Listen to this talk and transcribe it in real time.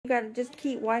gotta just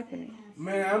keep wiping it.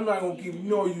 Man, I'm not gonna keep.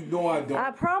 No, you know I don't.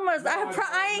 I promise.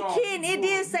 I ain't kidding. It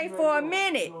did say for a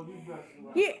minute.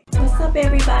 Yeah. What's up,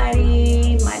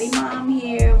 everybody? Mighty Mom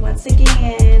here once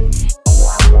again.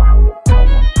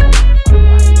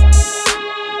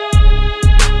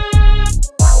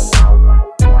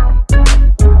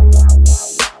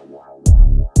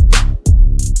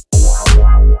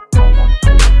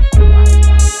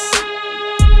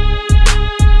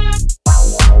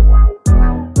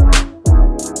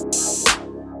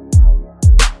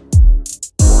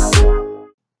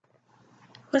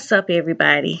 What's up,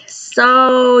 everybody?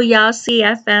 So y'all see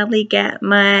I finally got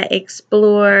my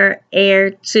Explorer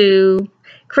Air 2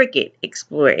 Cricut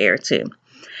Explorer Air 2.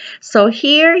 So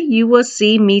here you will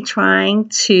see me trying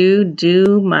to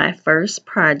do my first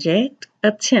project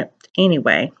attempt.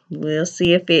 Anyway, we'll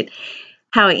see if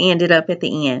how it ended up at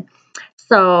the end.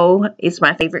 So it's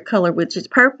my favorite color, which is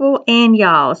purple. And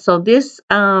y'all, so this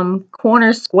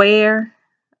corner square,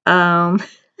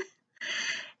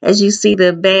 as you see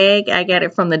the bag, I got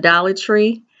it from the Dollar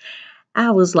Tree. I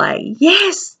was like,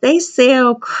 yes, they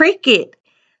sell Cricut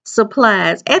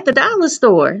supplies at the dollar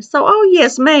store. So, oh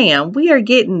yes, ma'am, we are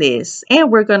getting this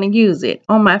and we're going to use it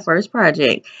on my first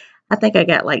project. I think I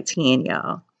got like 10,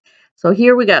 y'all. So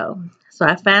here we go. So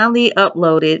I finally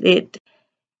uploaded it,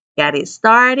 got it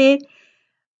started.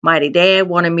 Mighty Dad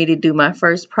wanted me to do my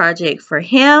first project for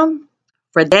him,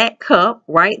 for that cup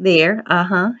right there.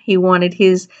 He wanted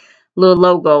his little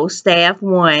logo, Staff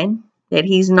 1, that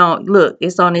he's not, look,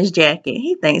 it's on his jacket.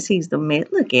 He thinks he's the man.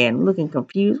 Look at him, looking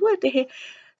confused. What the heck?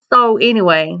 So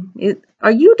anyway,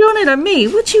 are you doing it or me?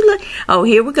 What you look? Oh,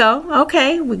 here we go.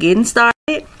 Okay, we're getting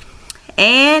started.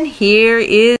 And here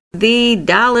is the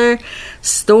dollar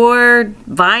store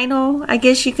vinyl, I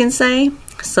guess you can say.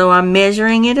 So I'm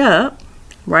measuring it up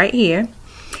right here.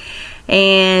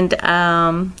 And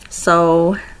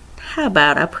so how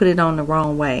about I put it on the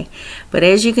wrong way? But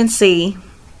as you can see,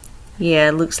 yeah,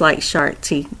 it looks like shark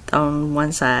teeth on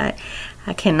one side.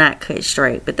 I cannot cut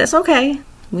straight, but that's okay.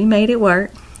 We made it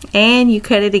work. And you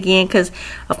cut it again because,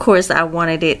 of course, I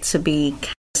wanted it to be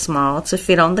kind of small to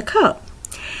fit on the cup.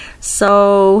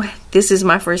 So this is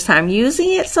my first time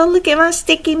using it. So look at my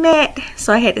sticky mat.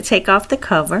 So I had to take off the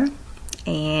cover.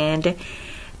 And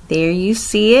there you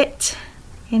see it.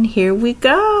 And here we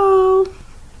go.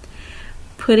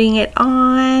 Putting it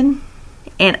on,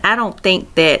 and I don't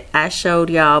think that I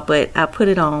showed y'all, but I put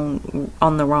it on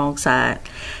the wrong side,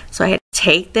 so I had to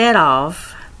take that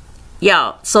off,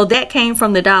 y'all. So that came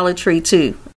from the Dollar Tree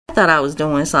too. I thought I was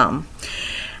doing something.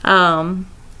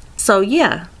 So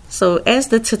yeah, so as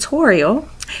the tutorial,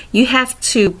 you have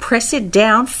to press it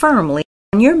down firmly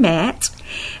on your mat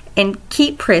and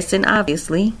keep pressing,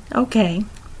 obviously. Okay,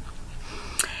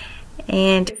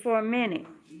 and For a minute.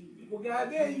 Well,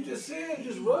 goddamn, you just said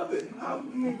just rub it. How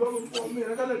you mean rub it for a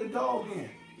minute? I gotta let the dog in.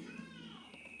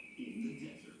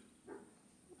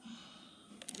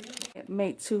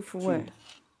 Make two for what?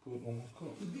 Put it on the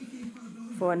cup.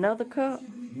 For another cup?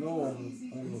 No, on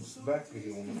the back of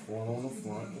it, on the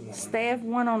front. Staff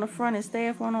 1 on the front and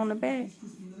staff 1 on the back?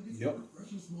 Yep.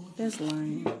 That's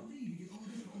lame.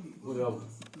 Whatever.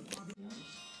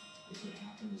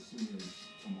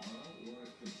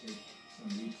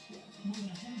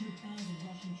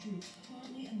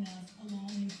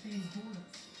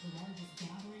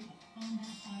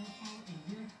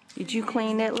 Did you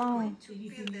clean that lawn?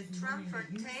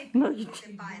 No, you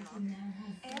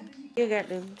got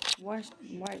to wipe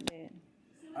that.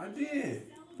 I did.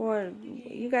 Boy,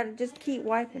 you got to just keep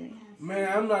wiping it.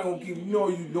 Man, I'm not gonna keep. No,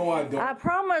 you know I don't. I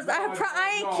promise.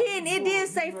 I ain't kidding. It did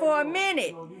say for a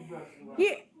minute.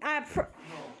 Yeah,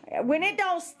 when it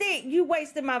don't stick, you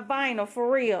wasted my vinyl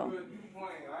for real.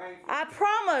 I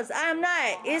promise. I'm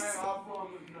not. It's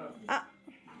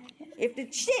if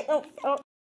the shit.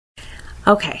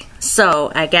 okay,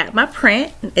 so I got my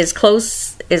print as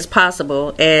close as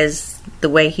possible as the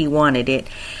way he wanted it.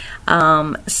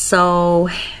 So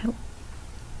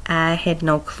I had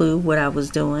no clue what I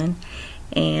was doing,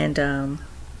 and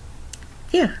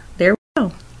yeah, there we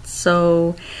go.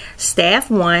 So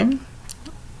Staff 1,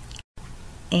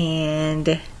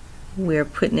 and we're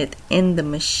putting it in the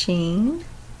machine.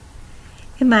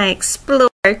 In my Explorer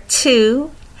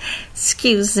 2,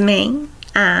 excuse me.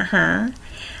 And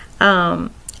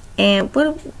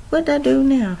what did I do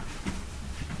now?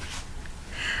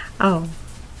 Oh,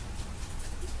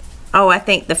 I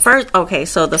think the first, okay,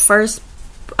 so the first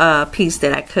piece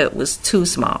that I cut was too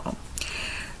small.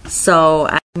 So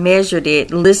I measured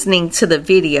it listening to the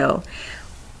video.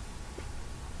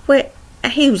 What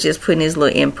he was just putting his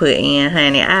little input in,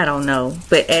 honey. I don't know.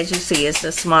 But as you see, it's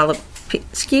a smaller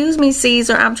Excuse me,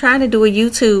 Caesar. I'm trying to do a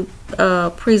YouTube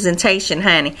presentation,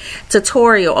 honey.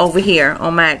 Tutorial over here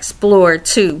on my Explorer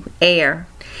 2 Air.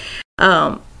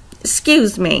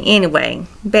 Excuse me. Anyway,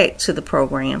 back to the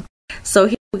program. So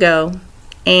here we go.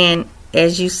 And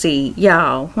as you see,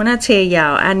 y'all, when I tell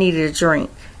y'all I needed a drink,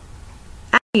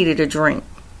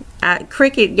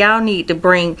 Cricut,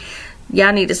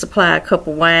 y'all need to supply a cup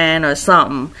of wine or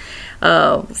something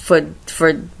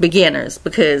for beginners,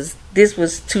 because this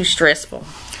was too stressful.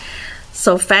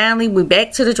 So finally we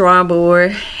back to the drawing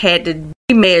board, had to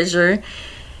remeasure,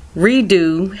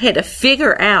 redo, had to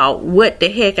figure out what the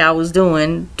heck I was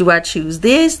doing. Do I choose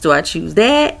this? Do I choose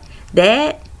that?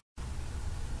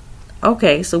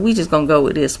 Okay, so we just gonna go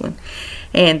with this one,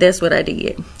 and that's what I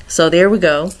did. So there we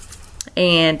go.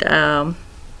 And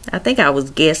I think I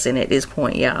was guessing at this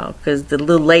point, y'all, because the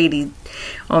little lady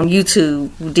on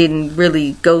YouTube didn't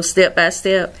really go step by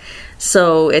step.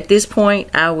 So at this point,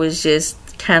 I was just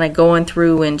kind of going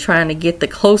through and trying to get the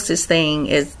closest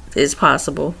thing as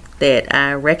possible that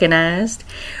I recognized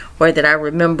or that I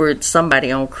remembered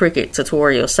somebody on Cricut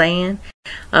tutorial saying.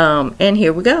 And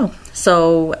here we go.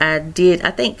 So I did,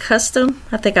 I think custom.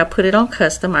 I think I put it on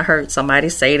custom. I heard somebody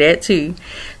say that too.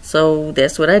 So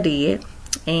that's what I did.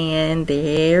 And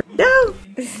there we go.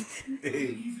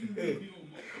 Hey,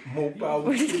 more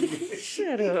power to you.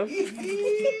 Shut up.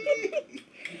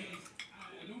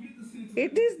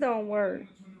 If this don't work.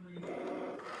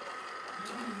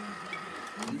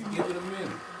 You give it a minute.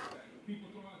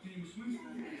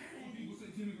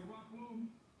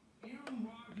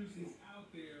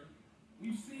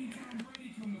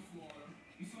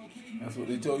 That's what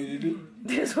they told you to do?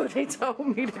 That's what they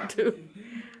told me to do.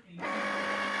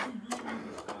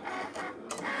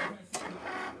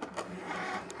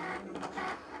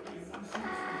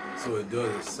 So it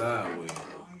does it sideways.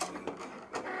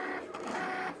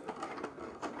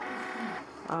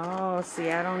 Oh, see,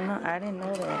 I don't know. I didn't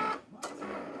know that.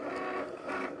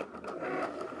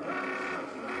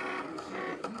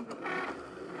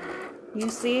 You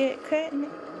see it cutting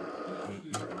it?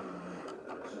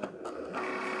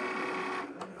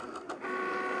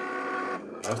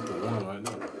 That's the one right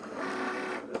now.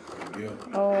 Yeah.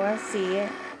 Oh, I see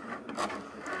it.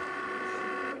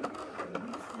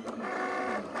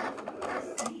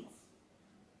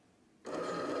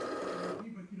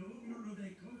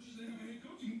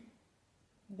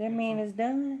 That mean it's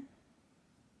done?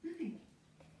 I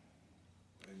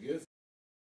guess.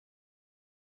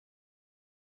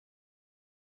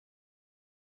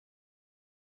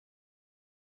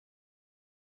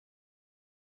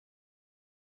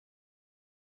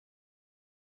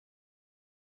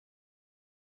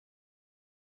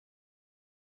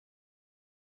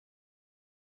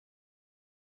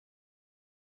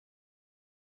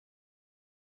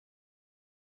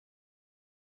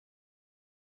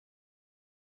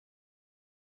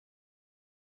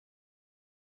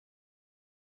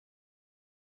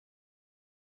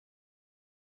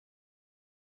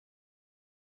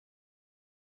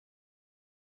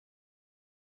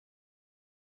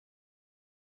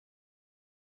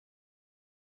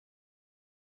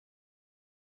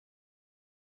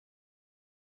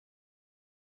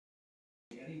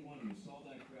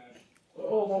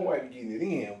 Oh, my wife getting it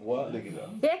in. What? Look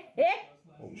at that.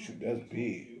 Oh, shoot, that's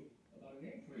big.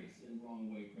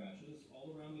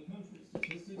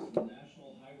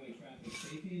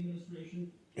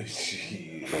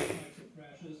 Shit.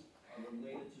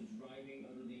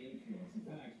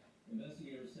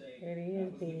 It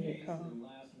is big, huh?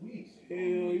 Hell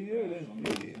yeah, that's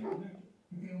big.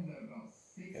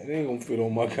 That ain't gonna fit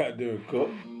on my goddamn cup.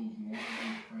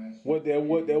 What that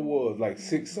was? Like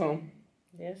 6 something?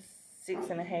 That's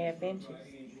 6.5 inches.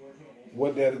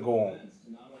 What that go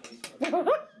on?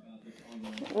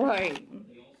 Right.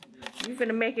 You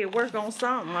finna make it work on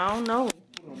something. I don't know.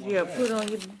 Yeah, put on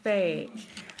your bag.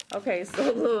 Okay,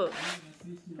 so look.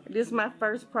 This is my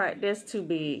first part. That's too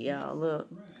big, y'all. Look.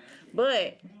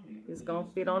 But it's gonna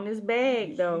fit on this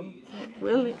bag, though.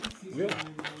 Will it? Yeah.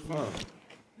 Huh.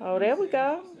 Oh, there we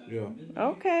go. Yeah.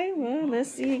 Okay, well,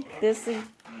 let's see.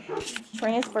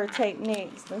 Transfer tape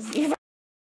next. Let's see if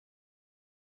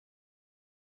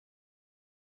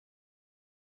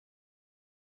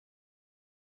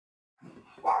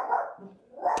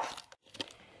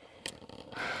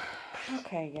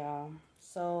okay, y'all.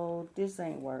 So this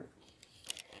ain't work.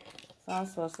 So I'm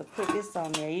supposed to put this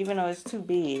on there, even though it's too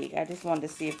big. I just wanted to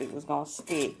see if it was gonna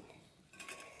stick.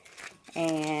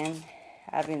 And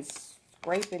I've been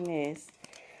scraping this,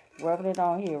 rubbing it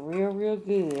on here real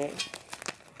good.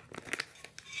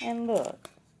 And look,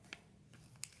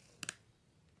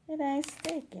 it ain't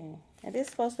sticking. And this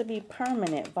is supposed to be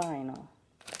permanent vinyl.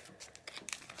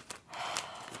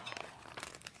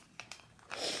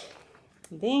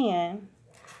 Then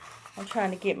I'm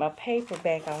trying to get my paper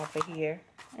back off of here.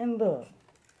 And look.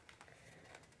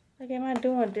 Like, am I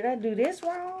doing, did I do this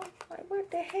wrong? Like, what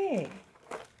the heck?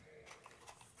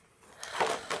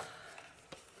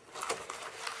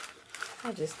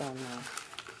 I just don't know.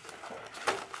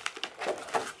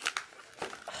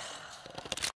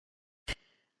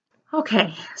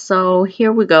 Okay, so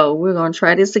here we go. We're going to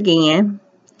try this again.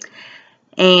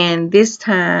 And this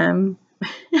time,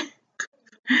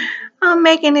 I'm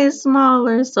making it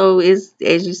smaller. So it's,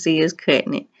 as you see, it's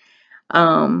cutting it.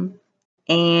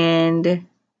 And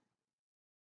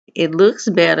it looks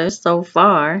better so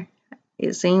far.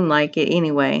 It seemed like it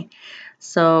anyway.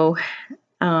 So,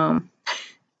 look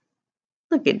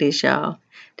at this, y'all.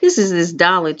 This is this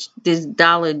dollar,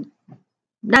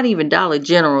 not even Dollar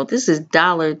General. This is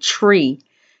Dollar Tree.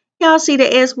 Y'all see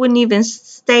the S wouldn't even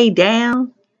stay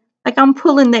down? Like I'm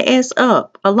pulling the S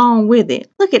up along with it.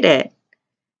 Look at that.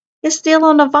 It's still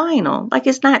on the vinyl. Like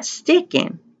it's not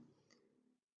sticking.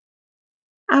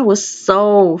 I was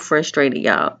so frustrated,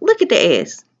 y'all. Look at the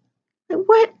S. Like,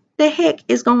 what the heck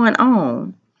is going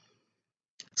on?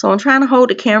 So I'm trying to hold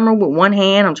the camera with one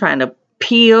hand. I'm trying to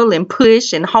peel and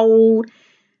push and hold.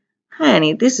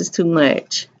 Honey, this is too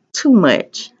much. Too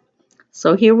much.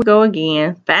 So here we go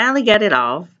again. Finally got it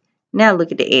off. Now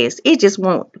look at the S. It just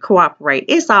won't cooperate.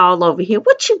 It's all over here.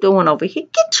 What you doing over here?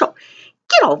 Get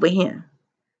over here.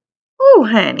 Oh,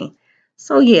 honey.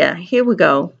 So yeah, here we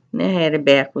go. Now I had it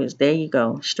backwards. There you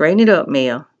go. Straighten it up,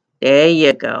 Mel. There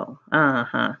you go.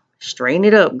 Straighten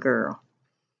it up, girl.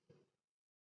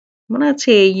 When I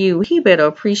tell you, he better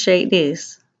appreciate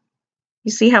this.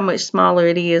 You see how much smaller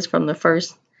it is from the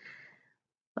first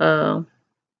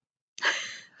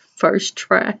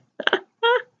try.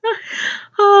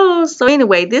 Oh, so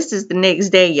anyway, this is the next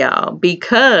day, y'all,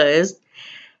 because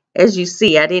as you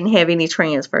see, I didn't have any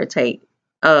transfer tape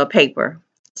paper.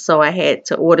 So I had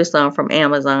to order some from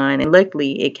Amazon, and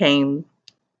luckily it came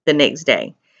the next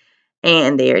day.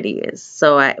 And there it is.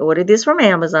 So I ordered this from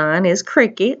Amazon. It's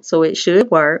Cricut, so it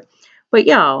should work. But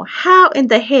y'all, how in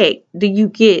the heck do you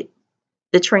get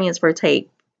the transfer tape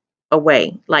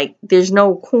away? Like there's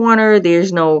no corner,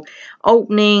 there's no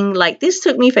opening. Like this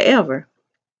took me forever.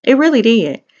 It really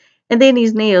did. And then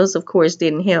these nails, of course,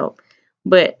 didn't help.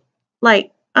 But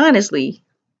like honestly,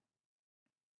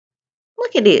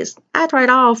 look at this. I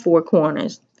tried all four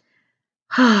corners.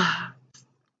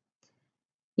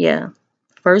 Yeah.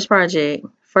 First project.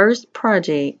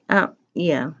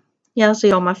 Yeah. Y'all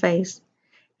see on my face.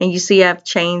 And you see I've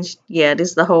changed. Yeah,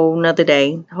 this is a whole nother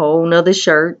day. Whole nother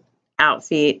shirt,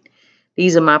 outfit.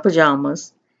 These are my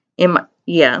pajamas.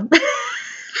 Yeah.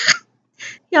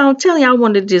 Y'all, I'm telling you, I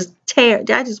wanted to just tear.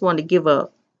 I just wanted to give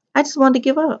up. I just wanted to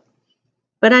give up.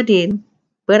 But I didn't.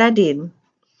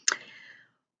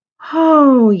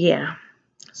 Oh, yeah.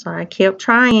 So I kept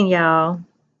trying, y'all.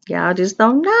 Y'all just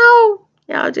don't know.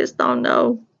 Y'all just don't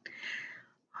know.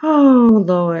 Oh,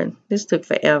 Lord. This took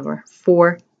forever.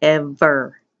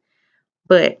 Forever.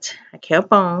 But I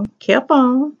kept on,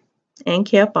 and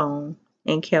kept on,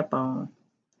 and kept on.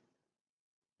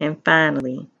 And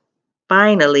finally, Oh,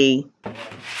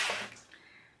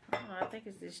 I think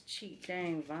it's this cheap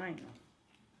dang vinyl.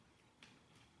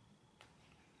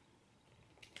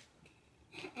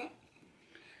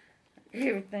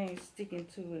 Everything's sticking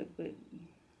to it, but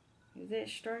is that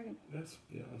straight? That's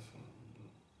fine.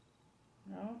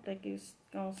 I don't think it's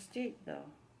gonna stick though.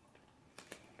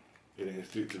 It ain't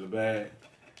stick to the bag.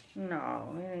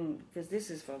 No, it ain't, because this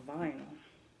is for vinyl.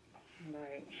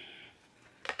 Like,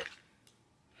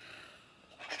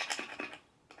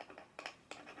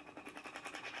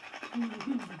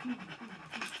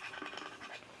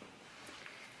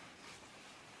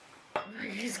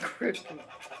 it's crooked.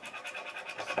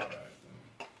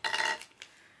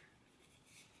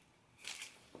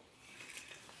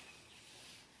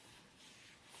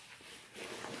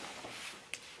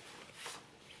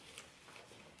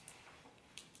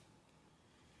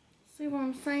 See what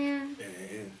I'm saying?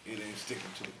 It ain't sticking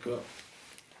to the cup.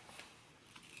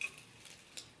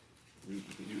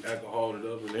 You alcoholed it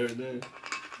up and everything?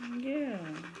 Yeah.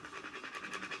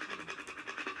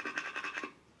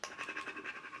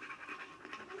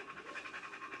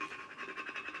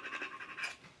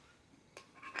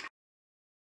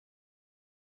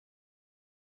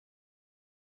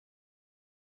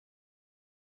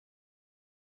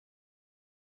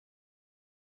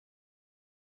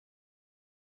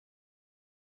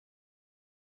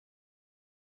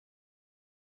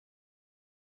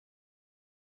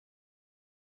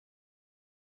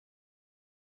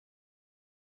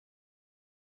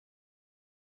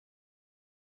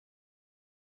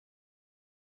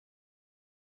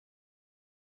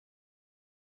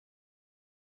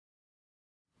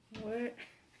 What?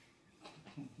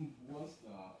 What's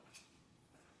that?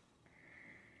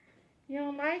 You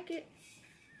don't like it?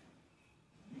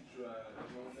 You tried it.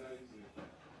 One day you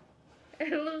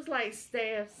said, It looks like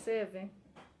staff 7.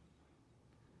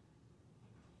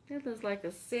 It looks like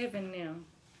a 7 now.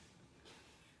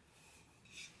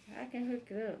 I can hook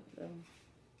it up though.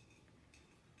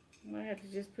 I might have to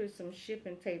just put some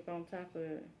shipping tape on top of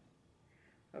it,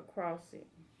 across it.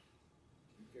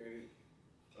 okay.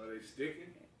 Are they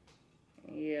sticking?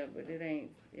 Yeah, but it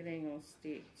ain't gonna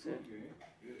stick to.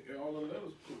 Okay. All the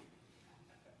letters cool.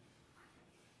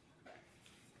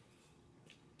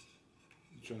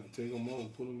 You trying to take them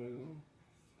off, put them back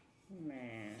on?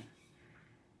 Man.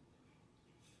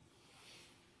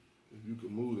 If you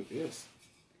could move the S.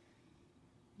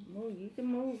 Move, you can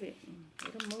move it.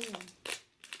 It'll move.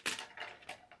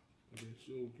 They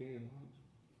sure can.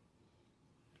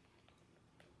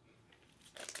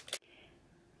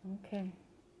 Okay.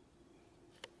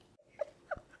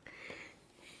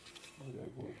 I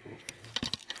gotta go across.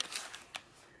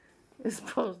 It's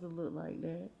supposed to look like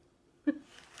that.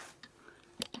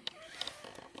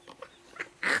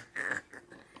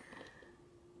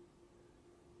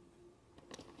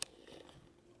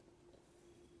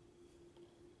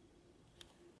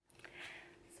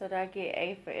 So did I get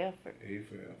A for effort? A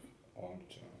for F all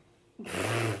the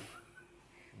time.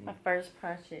 My first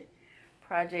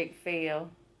project failed,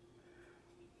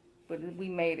 but we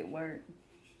made it work.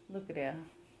 Look at that.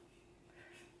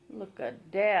 Look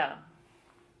at that.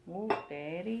 Oh,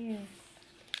 there it is.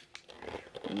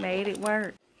 We made it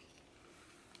work.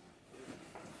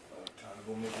 Time to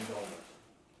go make a donuts.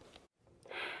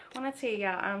 When I tell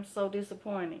y'all, I'm so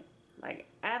disappointed. Like,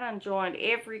 I done joined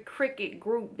every Cricut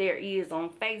group there is on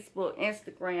Facebook,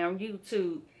 Instagram,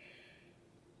 YouTube.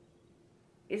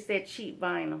 It's that cheap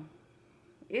vinyl.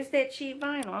 It's that cheap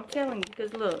vinyl. I'm telling you,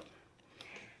 because look,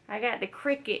 I got the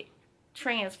Cricut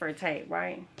transfer tape,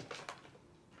 right?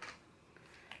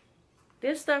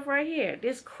 This stuff right here,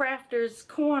 this Crafter's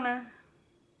Corner,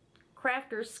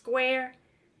 Crafter's Square.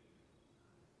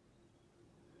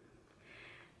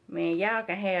 Man, y'all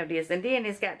can have this. And then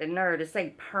it's got the nerve to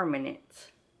say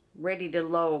permanent. Ready to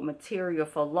load material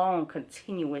for long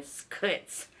continuous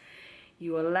cuts.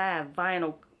 You alive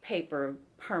vinyl paper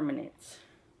permanent.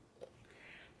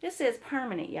 This says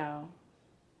permanent, y'all.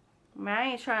 I mean, I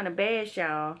ain't trying to bash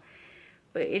y'all,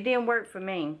 but it didn't work for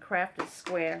me. Crafted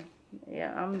Square.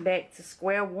 Yeah, I'm back to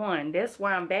square one. That's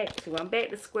why I'm back to. I'm back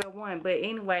to square one. But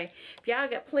anyway, if y'all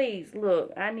got, please,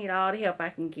 look, I need all the help I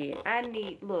can get.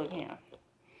 Look here.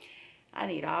 I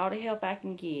need all the help I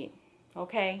can get.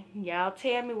 Okay? Y'all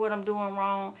tell me what I'm doing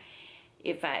wrong.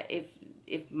 If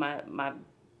my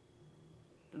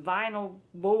vinyl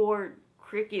board,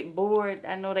 Cricut board,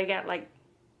 I know they got like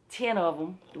 10 of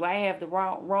them. Do I have the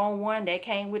wrong one? That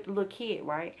came with the little kit,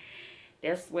 right?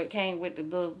 That's what came with the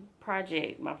little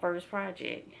project, my first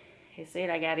project. It said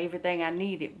I got everything I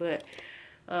needed, but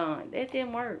that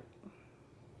didn't work.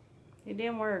 It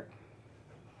didn't work.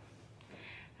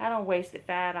 I done wasted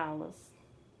 $5.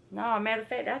 No, matter of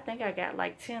fact, I think I got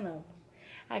like 10 of them.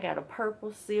 I got a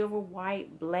purple, silver,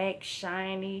 white, black,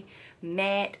 shiny,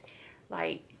 matte.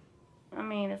 Like, I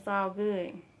mean, it's all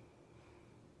good.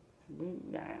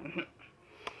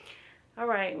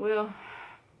 Alright, well,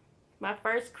 my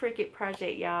first Cricut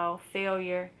project, y'all,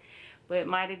 failure. But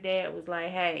Mighty Dad was like,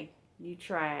 hey, you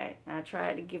tried. I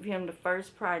tried to give him the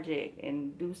first project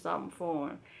and do something for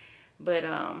him. But,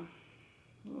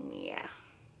 yeah,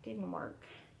 didn't work.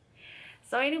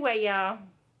 So anyway, y'all,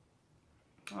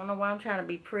 I don't know why I'm trying to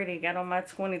be pretty. Got on my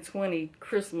 2020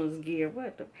 Christmas gear.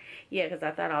 What the? Yeah, because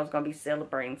I thought I was going to be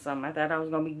celebrating something. I thought I was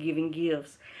going to be giving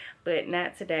gifts. But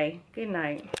not today. Good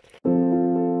night.